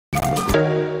There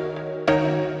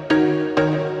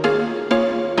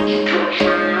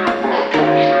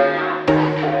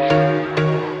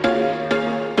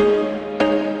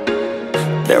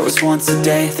was once a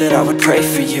day that I would pray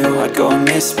for you. I'd go and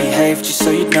misbehave just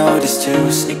so you'd notice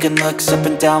too. Sneaking looks up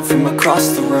and down from across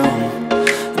the room.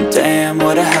 And damn,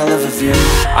 what a hell of a view.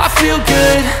 I feel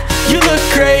good, you look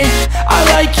great, I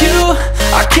like you,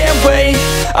 I can't wait.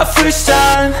 A first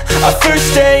time, a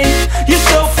first date. You're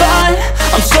so fine,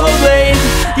 I'm so late.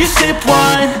 You sip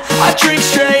wine, I drink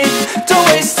straight. Don't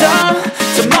waste time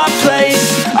to my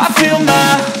place. I feel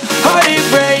my heart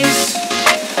erase.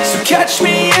 So catch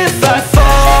me if I fall.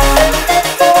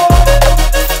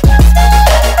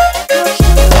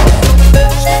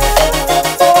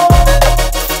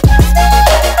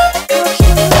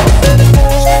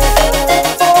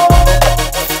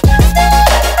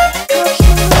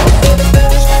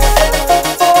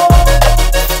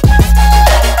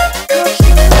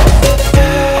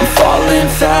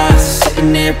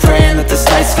 Praying that this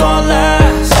night's gonna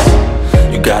last.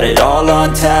 You got it all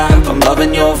on tap, I'm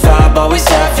loving your vibe, always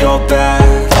have your back.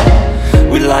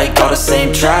 We like all the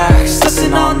same tracks,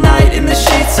 listen all night in the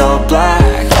sheets all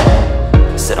black.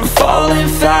 Said I'm falling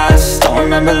fast, don't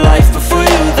remember life before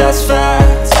you, that's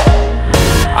fact.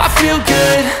 I feel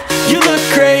good, you look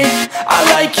great, I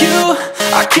like you,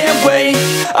 I can't wait.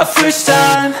 A first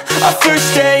time, a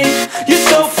first date. You're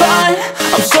so fine,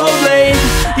 I'm so late.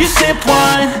 You sip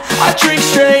wine, I drink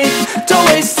straight. Don't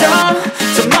waste time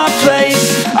to my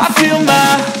place. I feel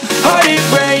my heart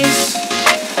erase.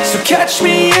 So catch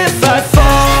me if I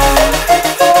fall.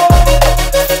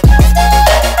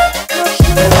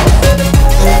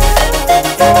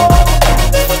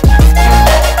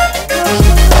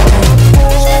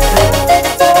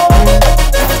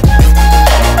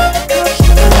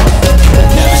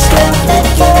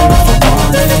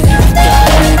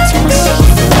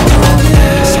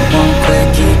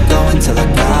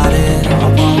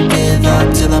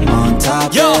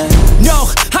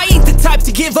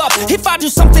 If I do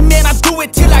something, man, I do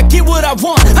it till I get what I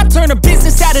want. I turn a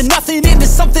business out of nothing into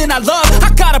something I love.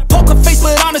 I got a poker face,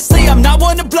 but honestly, I'm not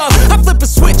one to bluff. I flip a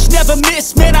switch, never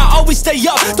miss, man, I always stay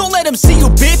up. Don't let them see you,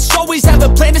 bitch, always have a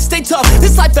plan to stay tough.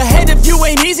 This life ahead of you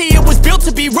ain't easy, it was built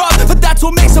to be rough. But that's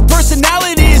what makes a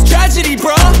personality, is tragedy,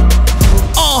 bruh.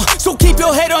 So keep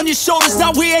your head on your shoulders.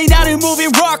 Now we ain't out here moving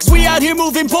rocks, we out here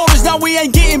moving boulders. Now we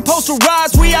ain't getting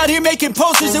posterized, we out here making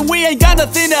posters. And we ain't got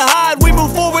nothing to hide, we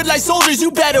move forward like soldiers.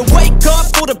 You better wake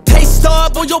up for the pay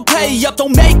stub, or you'll pay up.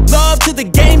 Don't make love to the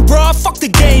game, bruh, fuck the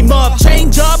game up.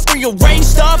 Change up, rearrange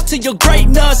stuff to your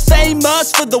greatness.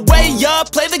 Famous for the way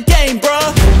up, play the game,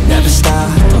 bruh. Never stop,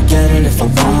 I'll get it if I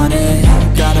want it.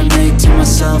 Gotta make to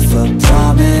myself a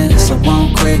promise. I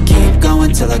won't quit, keep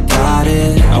going till I got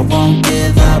it. I won't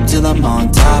give up till I'm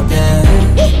on top, yeah.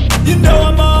 You know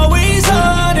I'm always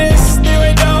honest, there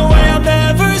ain't no way I'm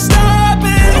ever stopping.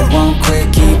 I won't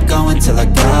quit, keep going till I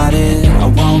got it. I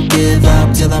won't give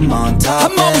up till I'm on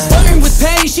top, I'm always flirting with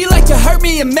pain, she like to hurt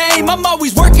me and maim. I'm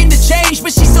always working to change,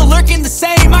 but she's still lurking the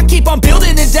same. I keep on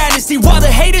building a dynasty while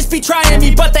the haters be trying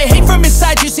me. But they hate from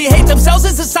inside, you see, hate themselves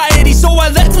in society. So I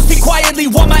let them speak quietly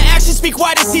while my actions speak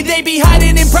wider. See, they be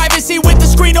hiding in privacy with the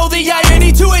screen, oh the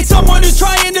irony. To hate someone who's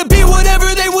trying to be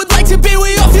whatever they would like to be.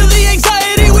 We all feel the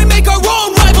anxiety, we make our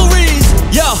own rivalries.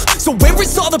 Yo, so where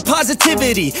is all the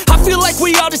positivity? I feel like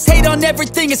we all just hate on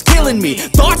everything, it's killing me.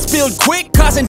 Thoughts build quick, causing